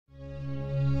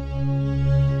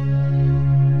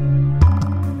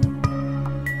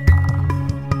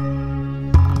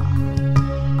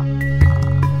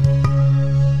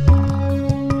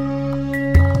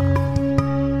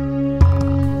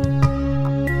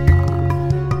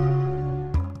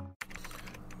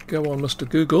go on Mr.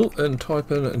 Google and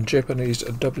type in Japanese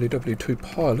WW2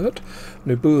 pilot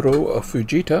Nobuo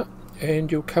Fujita, and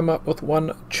you'll come up with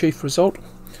one chief result: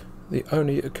 the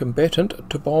only combatant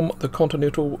to bomb the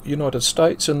continental United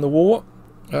States in the war,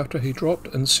 after he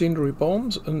dropped incendiary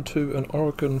bombs into an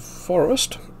Oregon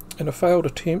forest in a failed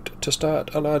attempt to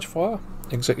start a large fire,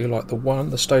 exactly like the one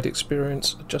the state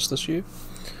experienced just this year.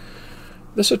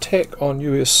 This attack on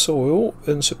US soil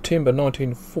in September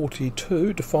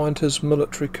 1942 defined his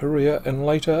military career and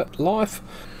later life,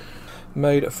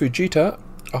 made Fujita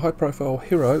a high-profile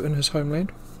hero in his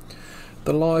homeland.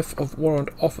 The life of Warrant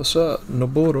Officer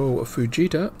Nobuo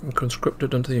Fujita,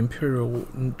 conscripted into the Imperial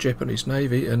Japanese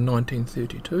Navy in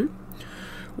 1932,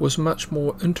 was much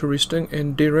more interesting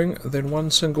and daring than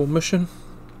one single mission.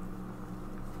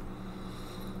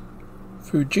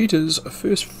 Fujita's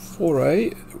first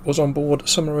foray was on board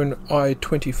submarine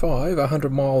I-25,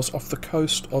 100 miles off the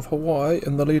coast of Hawaii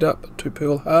in the lead-up to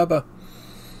Pearl Harbor.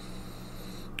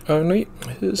 Only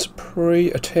his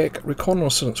pre-attack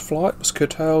reconnaissance flight was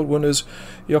curtailed when his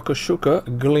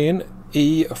Yokosuka Glen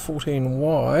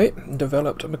E-14Y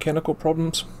developed mechanical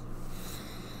problems.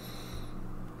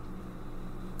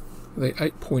 The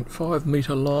 8.5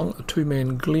 metre long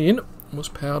two-man Glen was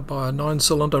powered by a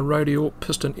 9-cylinder radial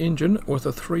piston engine with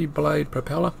a 3-blade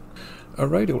propeller. A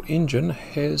radial engine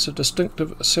has a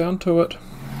distinctive sound to it.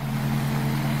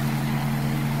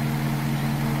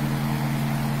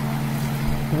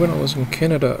 When I was in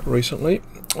Canada recently,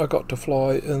 I got to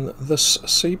fly in this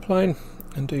seaplane.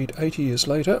 Indeed, 80 years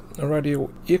later,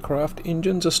 radial aircraft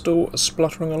engines are still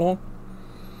spluttering along.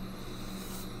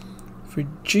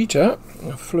 Fujita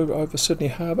flew over Sydney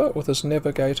Harbour with his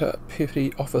navigator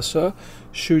Petty Officer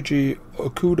Shuji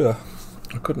Okuda.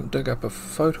 I couldn't dig up a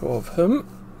photo of him.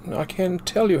 I can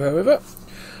tell you, however,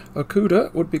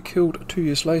 Okuda would be killed 2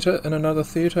 years later in another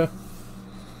theatre.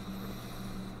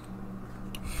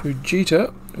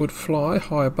 Fujita would fly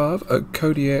high above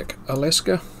Kodiak,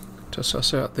 Alaska, to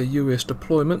suss out the US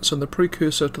deployments and the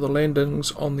precursor to the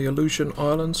landings on the Aleutian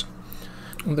Islands.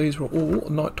 These were all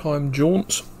nighttime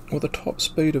jaunts with a top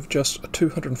speed of just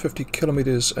 250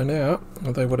 kilometres an hour.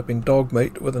 They would have been dog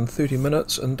meat within 30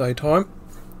 minutes in daytime.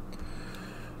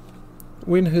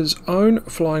 When his own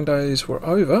flying days were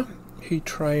over, he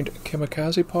trained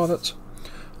kamikaze pilots.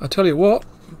 I tell you what,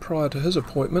 prior to his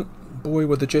appointment, boy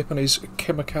were the Japanese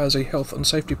kamikaze health and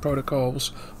safety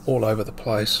protocols all over the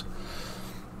place.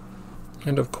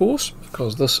 And of course,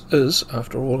 because this is,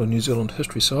 after all, a New Zealand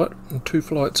history site, 2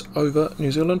 flights over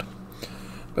New Zealand.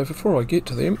 But before I get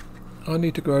to them, I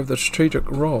need to go over the strategic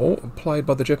role played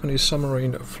by the Japanese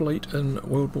submarine fleet in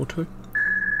World War II.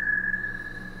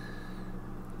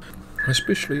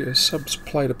 Especially as subs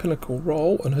played a pinnacle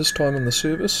role in his time in the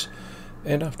service,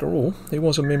 and after all, he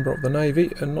was a member of the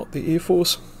Navy and not the Air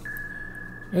Force.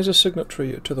 As a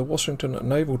signatory to the Washington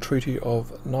Naval Treaty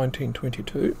of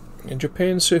 1922,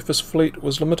 Japan's surface fleet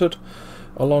was limited,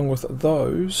 along with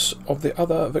those of the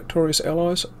other victorious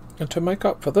allies, and to make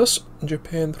up for this,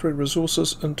 Japan threw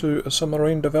resources into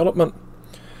submarine development.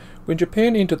 When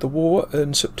Japan entered the war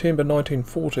in September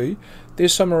 1940, their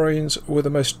submarines were the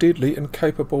most deadly and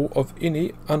capable of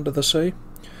any under the sea.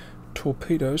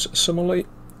 Torpedoes similarly,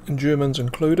 Germans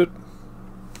included.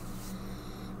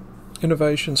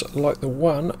 Innovations like the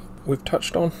one we've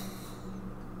touched on.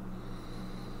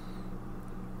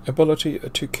 Ability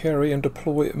to carry and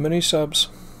deploy mini-subs.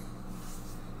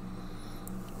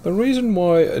 The reason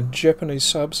why Japanese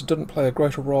subs didn't play a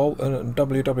greater role in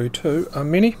WW2 are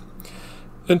many.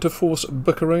 Interforce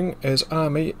bickering as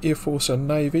Army, Air Force and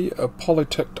Navy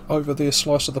politicked over their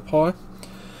slice of the pie.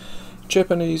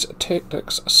 Japanese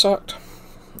tactics sucked.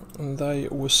 They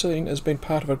were seen as being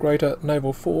part of a greater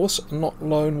naval force, not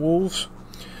lone wolves.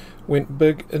 Went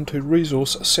big into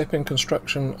resource-sapping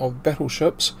construction of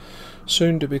battleships,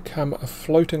 soon to become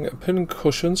floating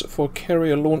pincushions for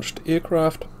carrier-launched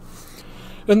aircraft.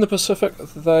 In the Pacific,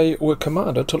 they were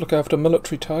commanded to look after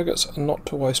military targets, not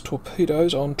to waste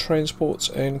torpedoes on transports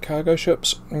and cargo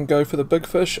ships, and go for the big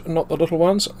fish, not the little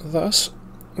ones, thus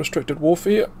restricted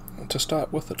warfare, to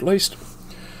start with at least.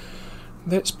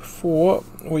 That's before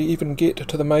we even get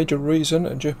to the major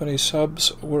reason Japanese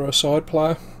subs were a side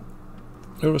player.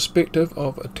 Irrespective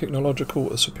of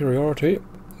technological superiority,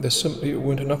 there simply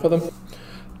weren't enough of them.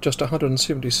 Just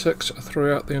 176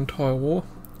 throughout the entire war,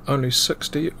 only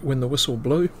 60 when the whistle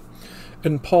blew.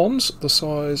 In ponds the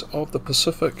size of the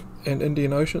Pacific and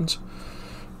Indian Oceans,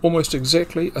 almost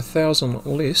exactly 1,000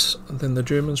 less than the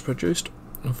Germans produced.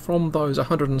 From those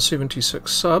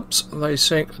 176 subs, they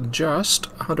sank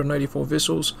just 184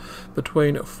 vessels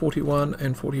between 41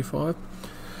 and 45,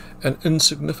 an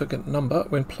insignificant number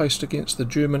when placed against the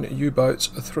German U-boats'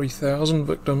 3,000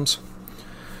 victims.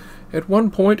 At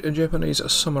one point, Japanese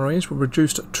submarines were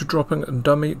reduced to dropping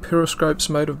dummy periscopes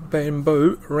made of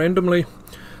bamboo randomly.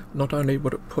 Not only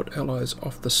would it put Allies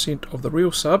off the scent of the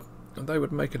real sub, they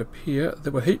would make it appear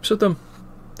there were heaps of them.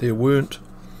 There weren't.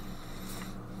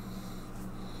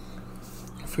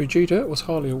 Fujita was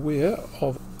highly aware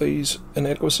of these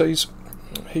inadequacies.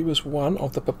 He was one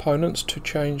of the proponents to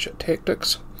change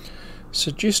tactics.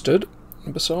 Suggested,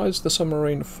 besides the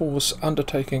submarine force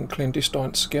undertaking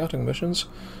clandestine scouting missions,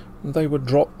 they would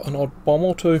drop an odd bomb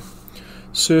or two,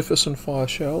 surface and fire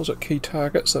shells at key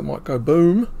targets that might go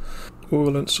boom.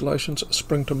 Oil installations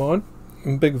spring to mind,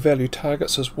 and big value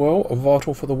targets as well are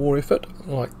vital for the war effort,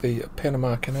 like the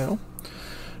Panama Canal.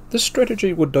 This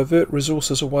strategy would divert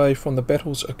resources away from the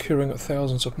battles occurring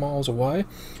thousands of miles away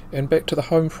and back to the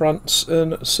home fronts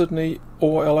in Sydney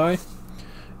or LA,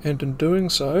 and in doing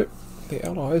so the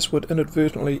Allies would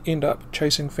inadvertently end up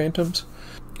chasing phantoms.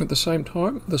 At the same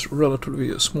time, this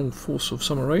relatively small force of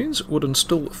submarines would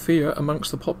instill fear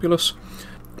amongst the populace,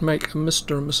 make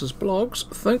Mr. and Mrs. Bloggs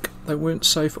think they weren't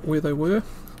safe where they were.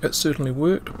 It certainly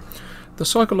worked. The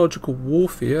psychological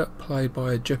warfare played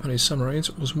by Japanese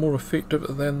submarines was more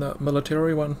effective than the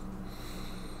military one.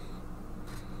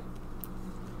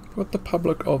 What the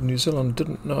public of New Zealand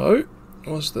didn't know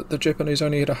was that the Japanese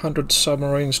only had 100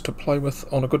 submarines to play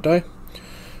with on a good day.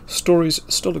 Stories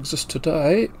still exist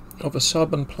today of a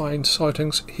sub and plane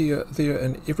sightings here, there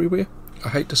and everywhere. I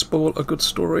hate to spoil a good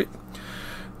story.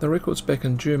 The records back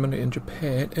in Germany and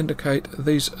Japan indicate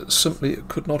these simply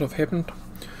could not have happened.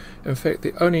 In fact,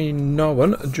 the only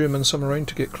known German submarine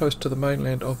to get close to the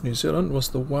mainland of New Zealand was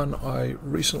the one I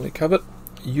recently covered,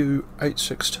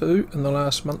 U-862, in the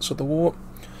last months of the war,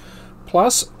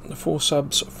 plus 4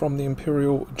 subs from the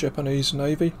Imperial Japanese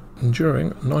Navy during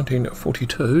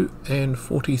 1942 and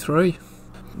 43.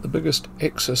 The biggest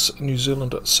Axis New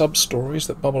Zealand sub-stories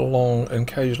that bubble along and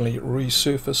occasionally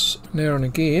resurface now and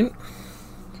again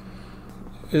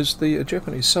is the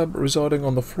Japanese sub residing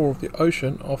on the floor of the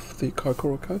ocean off the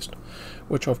Kaikoura coast,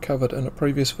 which I've covered in a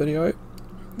previous video.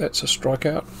 That's a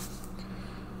strikeout.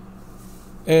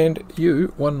 And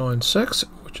U-196,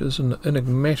 which is an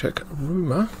enigmatic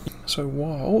rumour, so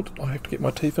wild I have to get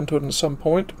my teeth into it at some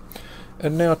point.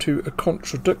 And now to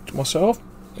contradict myself,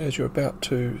 as you're about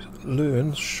to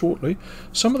learn shortly,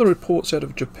 some of the reports out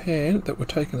of Japan that were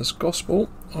taken as gospel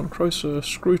on closer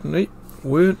scrutiny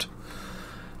weren't.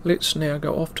 Let's now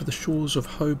go off to the shores of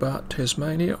Hobart,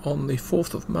 Tasmania on the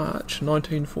 4th of March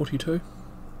 1942.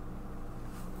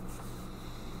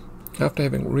 After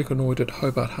having reconnoitred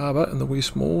Hobart Harbour in the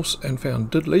West Moors and found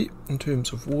diddly in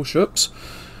terms of warships,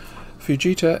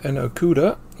 Fujita and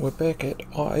Okuda were back at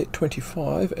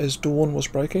I-25 as dawn was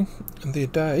breaking, and their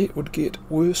day would get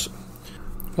worse.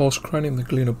 Whilst craning the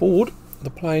Glen aboard, the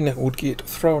plane would get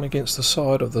thrown against the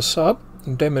side of the sub,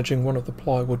 damaging one of the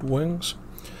plywood wings.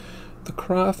 The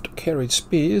craft carried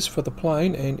spares for the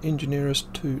plane and engineers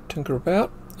to tinker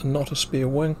about, and not a spare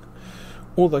wing.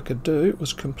 All they could do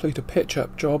was complete a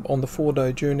patch-up job on the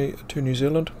 4-day journey to New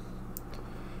Zealand.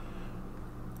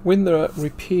 When the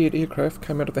repaired aircraft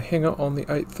came out of the hangar on the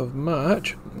 8th of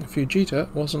March,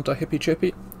 Fujita wasn't a happy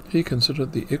chappy. He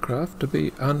considered the aircraft to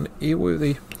be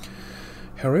unairworthy.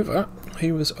 However,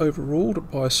 he was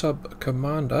overruled by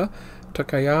Sub-Commander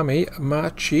Takayami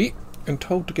Machi and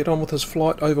told to get on with his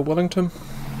flight over Wellington.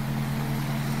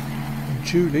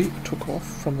 Julie took off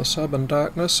from the sub in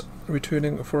darkness,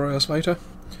 returning 4 hours later.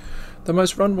 The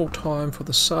most vulnerable time for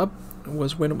the sub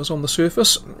was when it was on the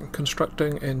surface,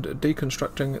 constructing and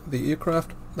deconstructing the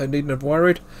aircraft. They needn't have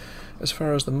worried. As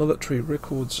far as the military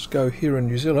records go here in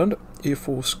New Zealand, Air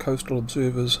Force, coastal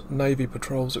observers, Navy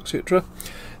patrols, etc.,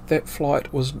 that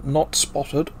flight was not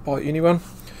spotted by anyone.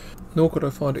 Nor could I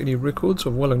find any records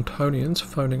of Wellingtonians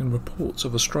phoning in reports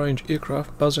of a strange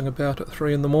aircraft buzzing about at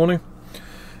 3 in the morning.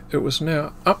 It was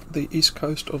now up the east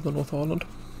coast of the North Island.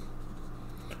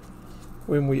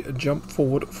 When we jump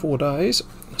forward 4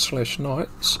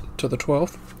 days/nights to the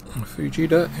 12th,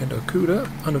 Fujita and Okuda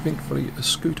uneventfully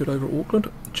scooted over Auckland,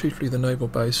 chiefly the naval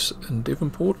base in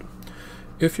Devonport.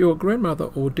 If your grandmother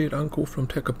or dead uncle from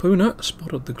Takapuna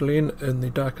spotted the Glen in the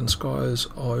darkened skies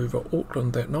over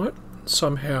Auckland that night,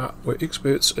 somehow were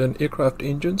experts in aircraft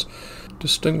engines,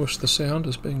 distinguished the sound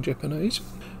as being Japanese,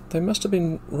 they must have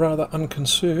been rather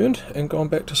unconcerned and gone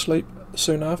back to sleep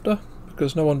soon after,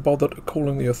 because no one bothered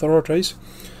calling the authorities.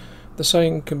 The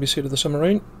same can be said of the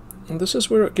submarine, and this is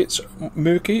where it gets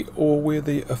murky, or where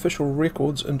the official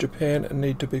records in Japan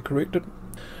need to be corrected.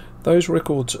 Those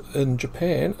records in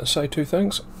Japan say two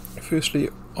things. Firstly,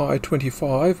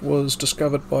 I-25 was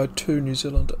discovered by 2 New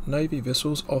Zealand Navy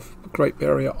vessels off Great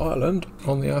Barrier Island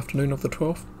on the afternoon of the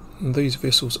 12th. And these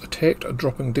vessels attacked,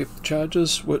 dropping depth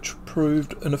charges, which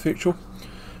proved ineffectual.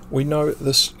 We know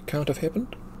this can't have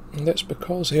happened, and that's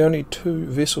because the only 2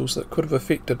 vessels that could have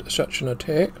effected such an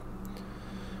attack,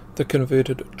 the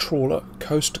converted trawler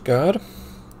Coast Guard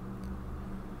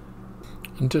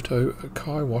and ditto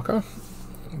Kaiwaka,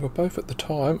 were both at the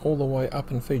time all the way up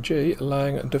in Fiji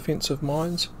laying defensive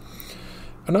mines.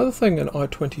 Another thing in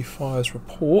I-25's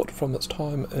report from its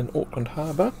time in Auckland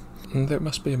Harbour, and that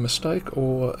must be a mistake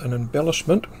or an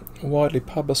embellishment widely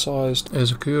publicised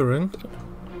as occurring,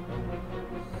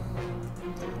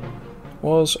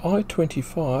 was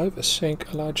I-25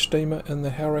 sank a large steamer in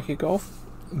the Hauraki Gulf.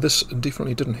 This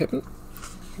definitely didn't happen.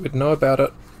 We'd know about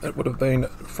it, it would have been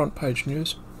front page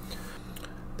news.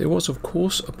 There was of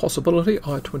course a possibility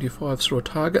I-25 saw a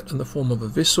target in the form of a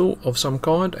vessel of some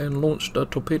kind and launched a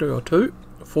torpedo or 2,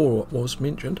 4 was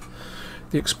mentioned.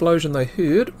 The explosion they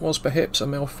heard was perhaps a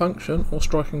malfunction or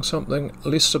striking something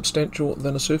less substantial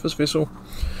than a surface vessel.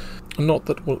 Not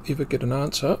that we'll ever get an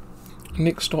answer.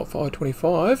 Next stop for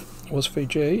I-25 was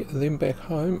Fiji, then back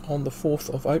home on the 4th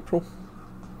of April.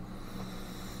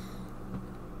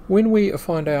 When we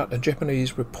find out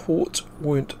Japanese reports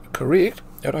weren't correct,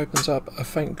 it opens up a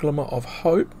faint glimmer of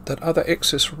hope that other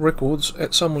access records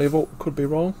at some level could be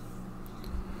wrong.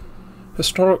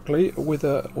 Historically,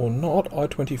 whether or not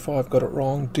I-25 got it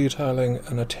wrong detailing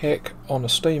an attack on a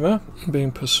steamer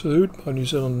being pursued by New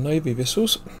Zealand Navy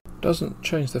vessels doesn't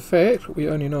change the fact we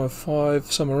only know of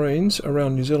 5 submarines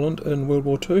around New Zealand in World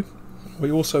War II.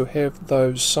 We also have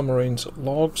those submarines'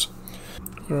 logs.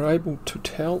 We're able to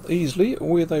tell easily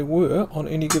where they were on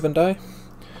any given day,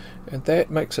 and that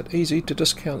makes it easy to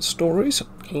discount stories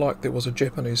like there was a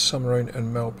Japanese submarine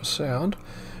in Marlborough Sound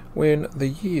when the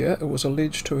year it was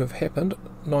alleged to have happened,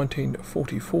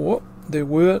 1944, there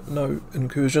were no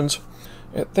incursions.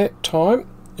 At that time,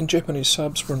 Japanese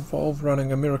subs were involved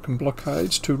running American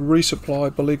blockades to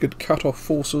resupply beleaguered cut-off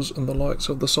forces in the likes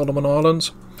of the Solomon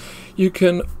Islands. You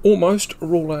can almost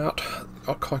rule out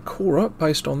a Kaikoura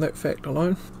based on that fact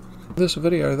alone. This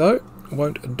video, though,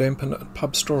 won't dampen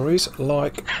pub stories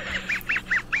like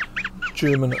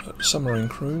German submarine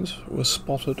crews were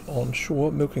spotted on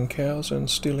shore milking cows and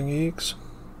stealing eggs,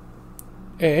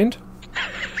 and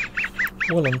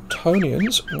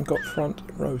Wellingtonians got front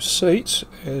row seats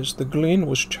as the Glen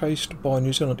was chased by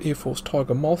New Zealand Air Force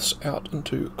Tiger Moths out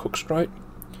into Cook Strait,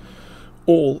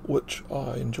 all which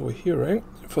I enjoy hearing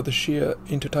for the sheer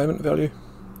entertainment value.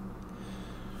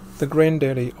 The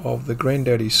granddaddy of the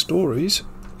granddaddy stories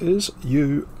is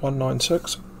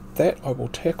U-196. That I will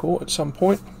tackle at some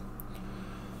point.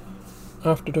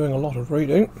 After doing a lot of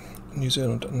reading, New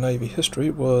Zealand Navy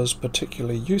history was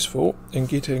particularly useful in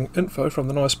getting info from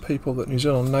the nice people at New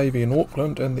Zealand Navy in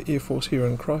Auckland and the Air Force here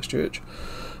in Christchurch.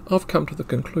 I've come to the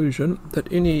conclusion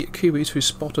that any Kiwis who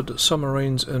spotted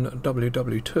submarines in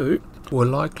WW2 were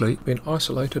likely been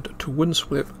isolated to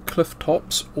windswept cliff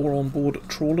tops or on board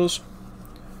trawlers.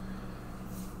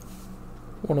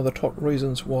 One of the top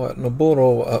reasons why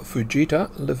Nobuo Fujita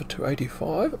lived to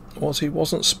 85 was he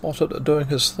wasn't spotted doing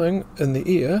his thing in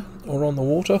the air or on the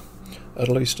water, at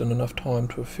least in enough time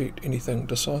to effect anything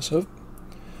decisive.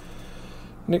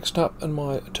 Next up in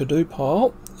my to-do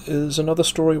pile is another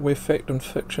story where fact and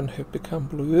fiction have become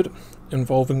blurred,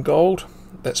 involving gold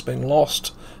that's been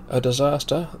lost, a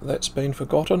disaster that's been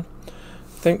forgotten.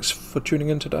 Thanks for tuning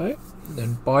in today,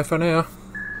 and bye for now.